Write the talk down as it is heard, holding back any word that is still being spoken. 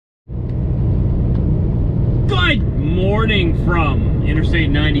Good morning from Interstate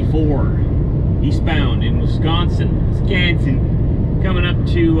 94, eastbound in Wisconsin. Coming up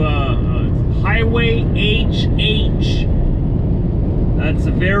to Highway HH. That's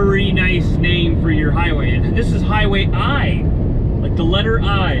a very nice name for your highway. And this is Highway I, like the letter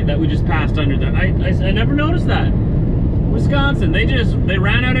I that we just passed under there. I never noticed that. Wisconsin, they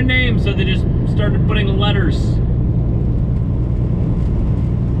ran out of names, so they just started putting letters.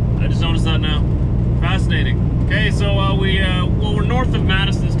 I just noticed that now. Fascinating. Okay, so well, we're north of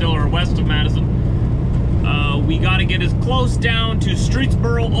Madison still, or west of Madison. We got to get as close down to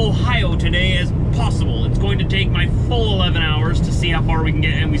Streetsboro, Ohio today as possible. It's going to take my full 11 hours to see how far we can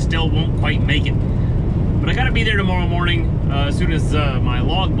get, and we still won't quite make it. But I got to be there tomorrow morning as soon as my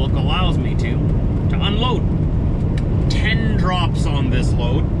logbook allows me to unload. 10 drops on this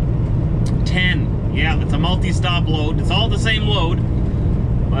load. 10. Yeah, it's a multi-stop load. It's all the same load,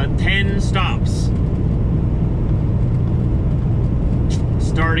 but 10 stops.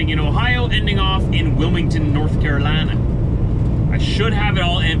 Starting in Ohio, ending off in Wilmington, North Carolina. I should have it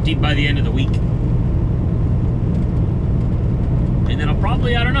all emptied by the end of the week. And then I'll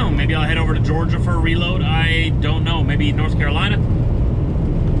probably, I don't know, maybe I'll head over to Georgia for a reload. I don't know, maybe North Carolina.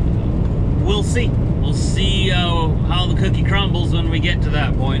 We'll see. We'll see how the cookie crumbles when we get to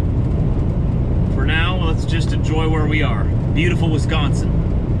that point. For now, let's just enjoy where we are. Beautiful Wisconsin.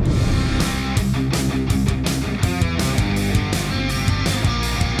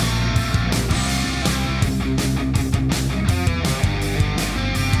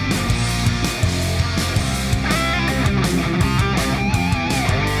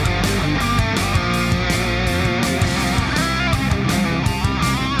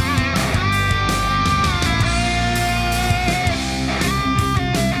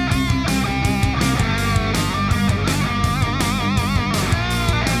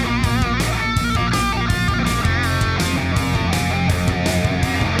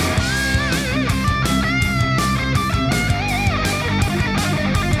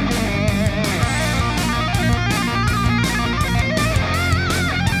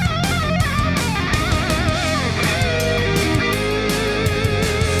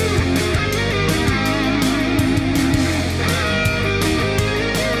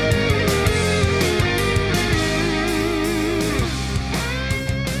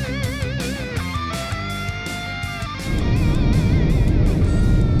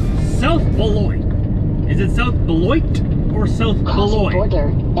 Is it South Beloit or South Beloit? Border,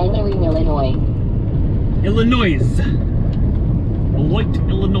 entering Illinois. Illinois. Beloit,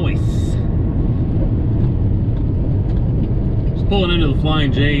 Illinois. Just pulling into the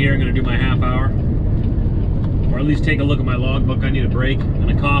Flying J here. I'm going to do my half hour. Or at least take a look at my logbook. I need a break and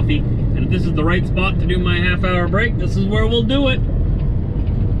a coffee. And if this is the right spot to do my half hour break, this is where we'll do it.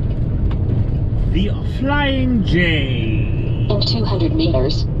 The Flying J. In 200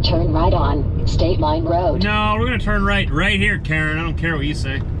 meters, turn right on State Line Road. No, we're gonna turn right here, Karen. I don't care what you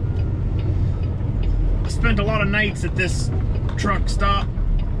say. I spent a lot of nights at this truck stop.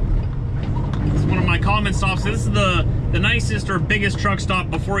 It's one of my common stops. This is the nicest or biggest truck stop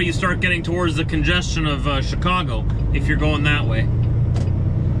before you start getting towards the congestion of Chicago, if you're going that way.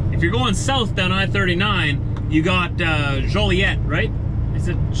 If you're going south down I-39, you got Joliet, right? Is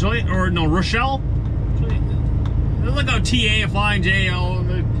it Joliet or no, Rochelle? Look how TA, Flying J,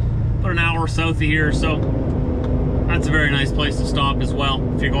 about an hour south of here, so that's a very nice place to stop as well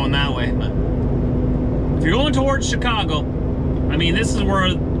if you're going that way. But if you're going towards Chicago, I mean, this is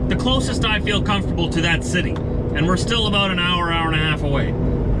where the closest I feel comfortable to that city, and we're still about an hour and a half away.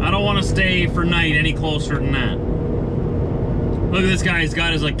 I don't want to stay for night any closer than that. Look at this guy, he's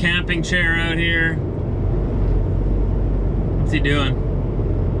got his like camping chair out here. What's he doing?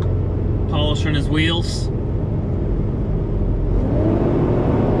 Polishing his wheels.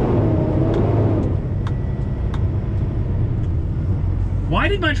 Why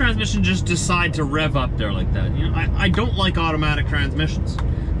did my transmission just decide to rev up there like that? You know, I don't like automatic transmissions,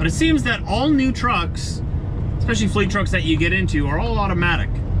 but it seems that all new trucks, especially fleet trucks that you get into, are all automatic.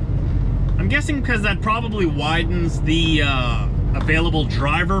 I'm guessing because that probably widens the available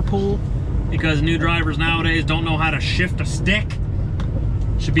driver pool, because new drivers nowadays don't know how to shift a stick.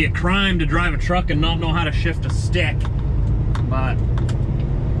 It should be a crime to drive a truck and not know how to shift a stick, but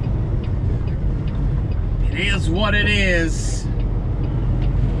it is what it is.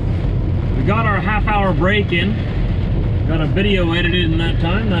 We got our half-hour break in. Got a video edited in that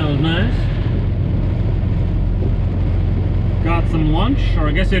time. That was nice. Got some lunch, or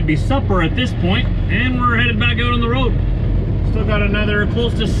I guess it'd be supper at this point, and we're headed back out on the road. Still got another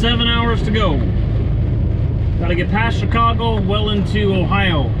close to 7 hours to go. Got to get past Chicago, well into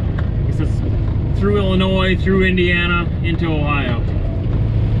Ohio. I guess it's through Illinois, through Indiana, into Ohio.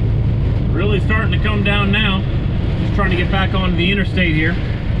 Really starting to come down now. Just trying to get back onto the interstate here.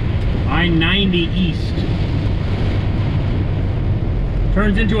 I-90 East.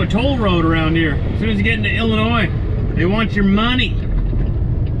 Turns into a toll road around here. As soon as you get into Illinois, they want your money.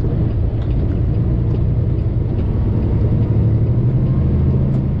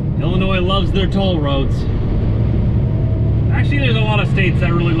 Illinois loves their toll roads. Actually, there's a lot of states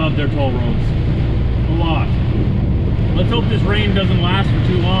that really love their toll roads. A lot. Let's hope this rain doesn't last for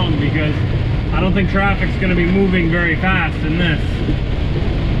too long, because I don't think traffic's going to be moving very fast in this.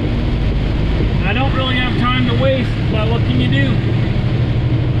 I don't really have time to waste, but what can you do?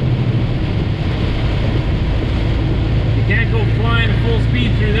 You can't go flying at full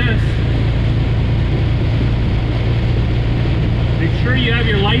speed through this. Make sure you have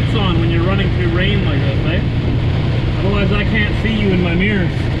your lights on when you're running through rain like this, eh? Otherwise I can't see you in my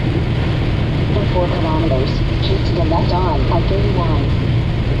mirrors. For 4 kilometers, keep to the left on I-39.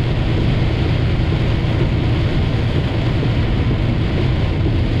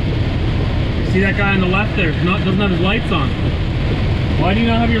 See that guy on the left there? Doesn't have his lights on. Why do you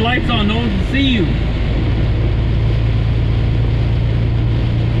not have your lights on? No one can see you.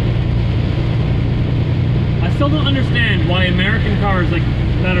 I still don't understand why American cars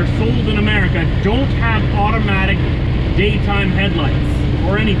that are sold in America don't have automatic daytime headlights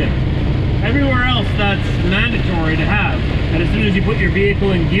or anything. Everywhere else that's mandatory to have. And as soon as you put your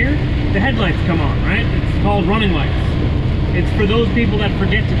vehicle in gear, the headlights come on, right? It's called running lights. It's for those people that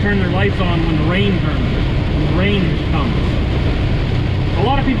forget to turn their lights on when the rain comes. A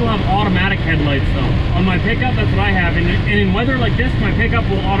lot of people have automatic headlights though. On my pickup, that's what I have. And in weather like this, my pickup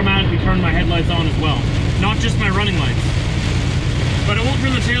will automatically turn my headlights on as well. Not just my running lights. But it won't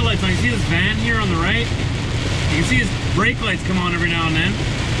turn the tail lights on. You see this van here on the right? You can see his brake lights come on every now and then.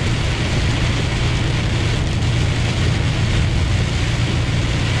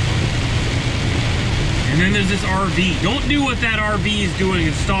 And then there's this RV. Don't do what that RV is doing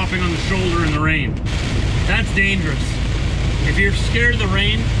and stopping on the shoulder in the rain. That's dangerous. If you're scared of the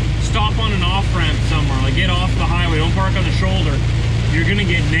rain, stop on an off-ramp somewhere. Like, get off the highway. Don't park on the shoulder. You're gonna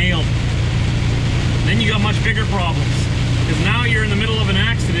get nailed. Then you got much bigger problems. Because now you're in the middle of an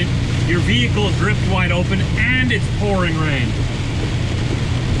accident, your vehicle is ripped wide open, and it's pouring rain.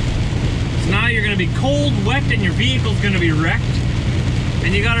 So now you're gonna be cold, wet, and your vehicle's gonna be wrecked.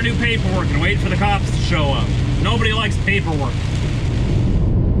 And you gotta do paperwork and wait for the cops to show up. Nobody likes paperwork.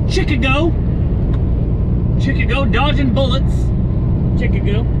 Chicago! Chicago, dodging bullets.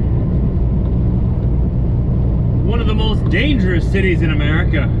 Chicago. One of the most dangerous cities in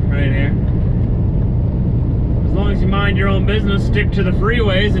America, right here. As long as you mind your own business, stick to the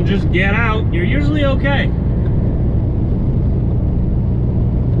freeways, and just get out, you're usually okay.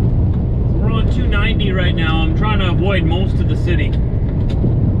 We're on 290 right now. I'm trying to avoid most of the city.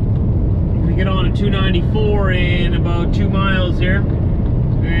 Get on a 294 in about 2 miles here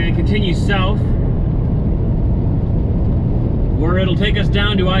and continue south where it'll take us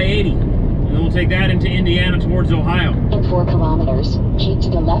down to I-80, and then we'll take that into Indiana towards Ohio. In 4 kilometers, keep to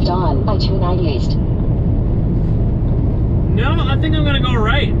the left on I-290 East. No, I think I'm gonna go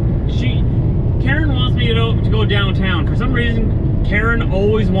right. Karen wants me to go downtown. For some reason, Karen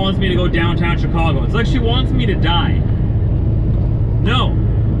always wants me to go downtown Chicago. It's like she wants me to die. No.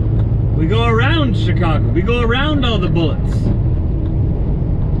 We go around Chicago. We go around all the bullets.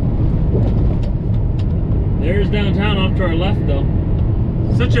 There's downtown off to our left, though.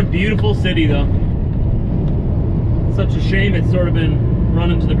 Such a beautiful city, though. Such a shame it's sort of been run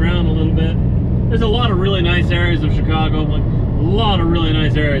into the ground a little bit. There's a lot of really nice areas of Chicago. Like, a lot of really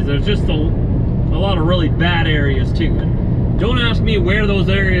nice areas. There's just a lot of really bad areas, too. And don't ask me where those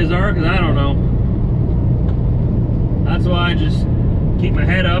areas are, because I don't know. That's why I just keep my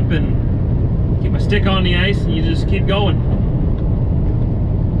head up and keep my stick on the ice, and you just keep going.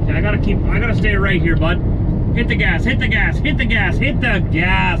 Okay, I gotta stay right here, bud. Hit the gas, hit the gas, hit the gas, hit the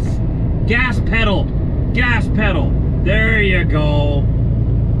gas. Gas pedal, gas pedal. There you go.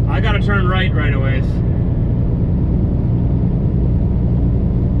 I gotta turn right away.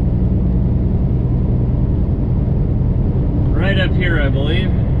 Right up here, I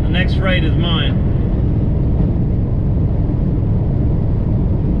believe. The next right is mine.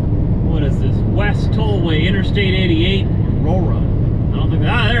 What is this? West Tollway, Interstate 88, Aurora. I don't think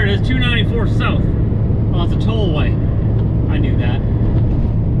that. There it is, 294 South. Oh, it's a tollway. I knew that.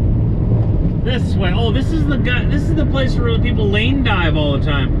 This way. Oh, this is the place where people lane dive all the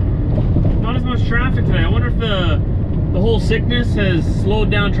time. Not as much traffic today. I wonder if the whole sickness has slowed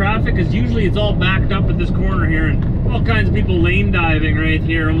down traffic, because usually it's all backed up at this corner here, and All kinds of people lane diving right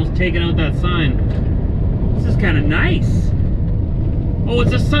here, almost taking out that sign. This is kind of nice. Oh,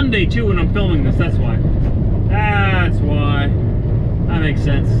 it's a Sunday too when I'm filming this, that's why. That's why. That makes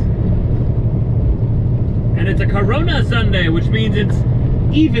sense. And it's a Corona Sunday, which means it's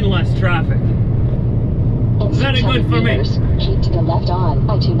even less traffic. In Very 600 good for me. meters, keep to the left on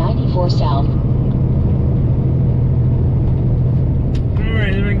I-294 south.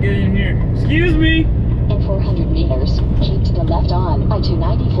 Alright, let me get in here. Excuse me! In 400 meters, keep to the left on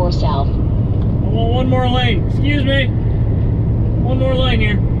I-294 south. I want one more lane. Excuse me. One more lane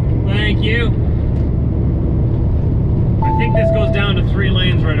here. Thank you. I think this goes down to 3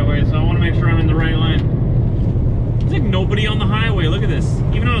 lanes right away, so I want to make sure I'm in the right lane. There's like nobody on the highway. Look at this.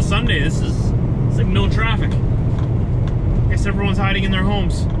 Even on a Sunday, it's like no traffic. I guess everyone's hiding in their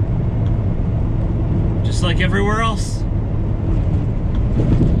homes. Just like everywhere else.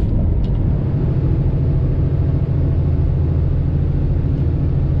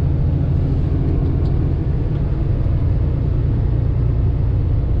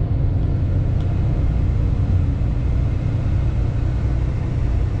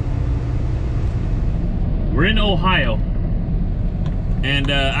 We're in Ohio, and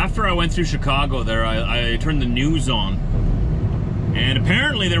after I went through Chicago there, I turned the news on, and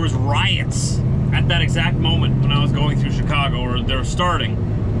apparently there was riots at that exact moment when I was going through Chicago, or they were starting.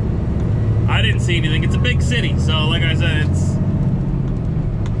 I didn't see anything. It's a big city, so like I said, it's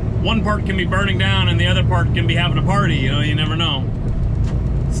one part can be burning down and the other part can be having a party, you know, you never know.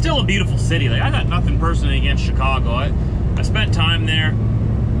 It's still a beautiful city. Like, I got nothing personally against Chicago. I spent time there.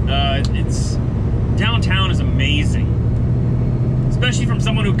 Downtown is amazing, especially from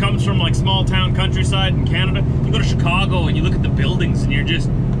someone who comes from like small town countryside in Canada. You go to Chicago and you look at the buildings and you're just,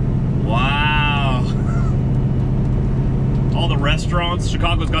 wow. All the restaurants.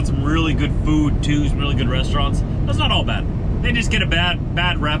 Chicago's got some really good food too, some really good restaurants. That's not all bad. They just get a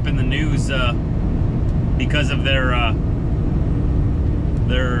bad rep in the news because of their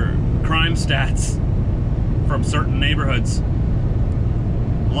crime stats from certain neighborhoods.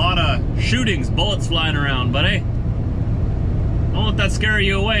 A lot of shootings, bullets flying around, but hey, don't let that scare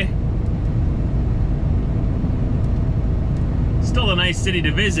you away. Still a nice city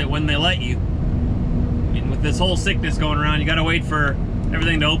to visit when they let you. I mean, with this whole sickness going around, you gotta wait for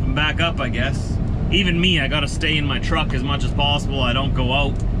everything to open back up, I guess. Even me, I gotta stay in my truck as much as possible. I don't go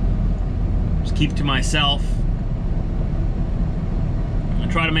out. Just keep to myself. I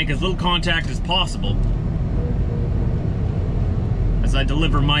try to make as little contact as possible as I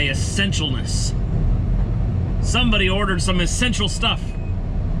deliver my essentialness. Somebody ordered some essential stuff,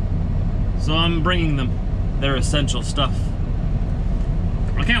 so I'm bringing them their essential stuff.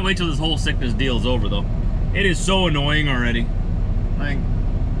 I can't wait till this whole sickness deal is over, though. It is so annoying already. Like,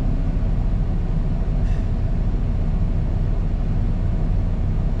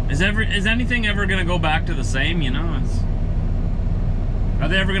 is anything ever gonna go back to the same? You know, are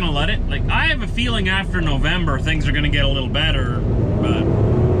they ever gonna let it? Like, I have a feeling after November things are gonna get a little better, but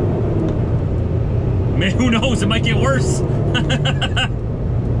who knows? It might get worse. You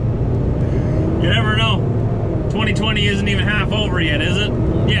never know. 2020 isn't even half over yet, is it?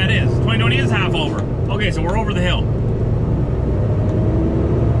 Yeah, it is. 2020 is half over. Okay, so we're over the hill.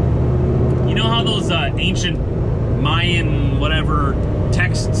 You know how those ancient Mayan whatever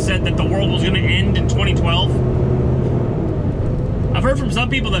texts said that the world was going to end in 2012? I've heard from some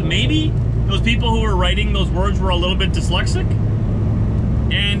people that maybe those people who were writing those words were a little bit dyslexic,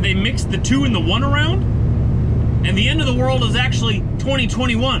 and they mixed the 2 and the 1 around, and the end of the world is actually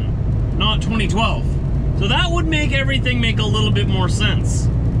 2021, not 2012. So that would make everything make a little bit more sense.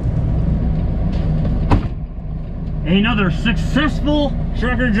 Another successful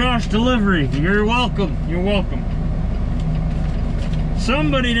Trucker Josh delivery. You're welcome. You're welcome.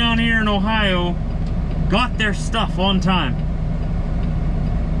 Somebody down here in Ohio got their stuff on time.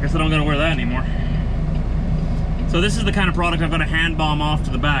 Guess I don't gotta wear that anymore. So this is the kind of product I've got to hand bomb off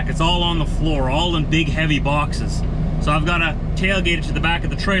to the back. It's all on the floor, all in big heavy boxes. So I've got to tailgate it to the back of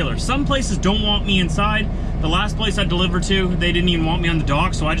the trailer. Some places don't want me inside. The last place I delivered to, they didn't even want me on the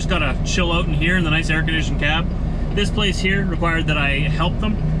dock, so I just got to chill out in here in the nice air-conditioned cab. This place here required that I help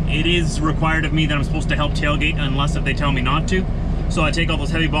them. It is required of me that I'm supposed to help tailgate unless if they tell me not to. So I take all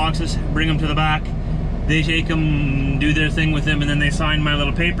those heavy boxes, bring them to the back. They take them, do their thing with them, and then they sign my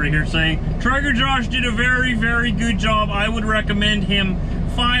little paper here saying, Trucker Josh did a very, very good job. I would recommend him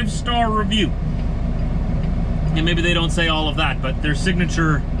 5-star review. And maybe they don't say all of that, but their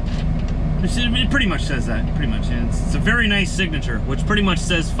signature, it pretty much says that. Pretty much. It's a very nice signature, which pretty much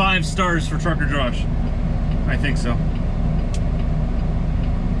says 5 stars for Trucker Josh. I think so.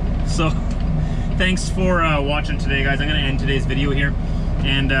 So, thanks for watching today, guys. I'm gonna end today's video here,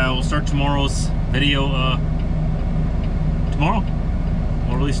 and we'll start tomorrow's video tomorrow.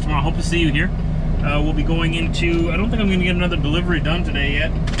 We'll release tomorrow. Hope to see you here. We'll be going into, I don't think I'm gonna get another delivery done today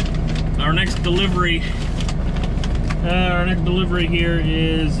yet. Our next delivery here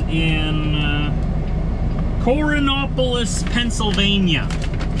is in Coronanopolis, Pennsylvania.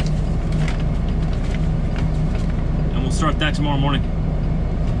 And we'll start that tomorrow morning.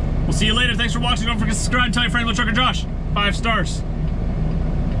 We'll see you later. Thanks for watching. Don't forget to subscribe. Tell your friends about Trucker Josh. 5 stars.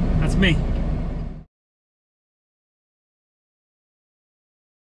 That's me.